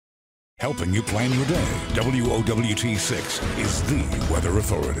Helping you plan your day. WOWT 6 is the weather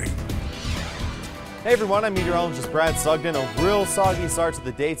authority. Hey everyone, I'm meteorologist Brad Sugden. A real soggy start to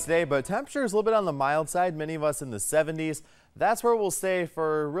the day today, but temperature is a little bit on the mild side. Many of us in the 70s. That's where we'll stay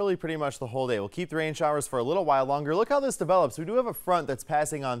for really pretty much the whole day. We'll keep the rain showers for a little while longer. Look how this develops. We do have a front that's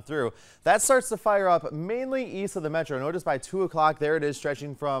passing on through. That starts to fire up mainly east of the metro. Notice by 2 o'clock, there it is,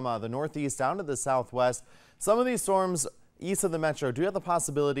 stretching from the northeast down to the southwest. Some of these storms east of the metro do have the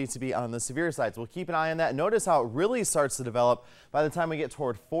possibility to be on the severe side. So we'll keep an eye on that. Notice how it really starts to develop by the time we get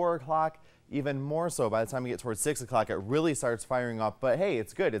toward 4 o'clock. Even more so by the time we get towards 6 o'clock, it really starts firing up. But hey,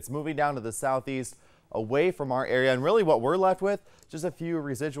 it's good. It's moving down to the southeast, away from our area. And really what we're left with, just a few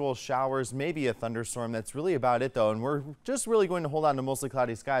residual showers, maybe a thunderstorm. That's really about it, though. And we're just really going to hold on to mostly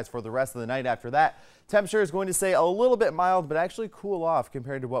cloudy skies for the rest of the night after that. Temperature is going to stay a little bit mild, but actually cool off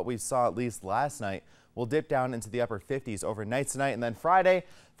compared to what we saw at least last night. We'll dip down into the upper 50s overnight tonight, and then Friday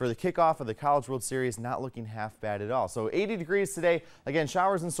for the kickoff of the College World Series, not looking half bad at all. So 80 degrees today. Again,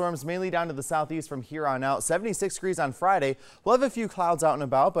 showers and storms mainly down to the southeast from here on out. 76 degrees on Friday. We'll have a few clouds out and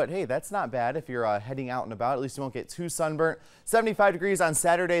about, but hey, that's not bad if you're heading out and about. At least you won't get too sunburnt. 75 degrees on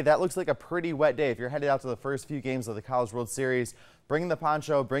Saturday. That looks like a pretty wet day if you're headed out to the first few games of the College World Series. Bring the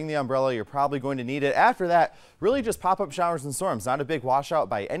poncho, bring the umbrella. You're probably going to need it. After that, really just pop-up showers and storms. Not a big washout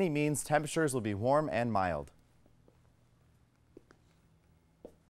by any means. Temperatures will be warm and mild.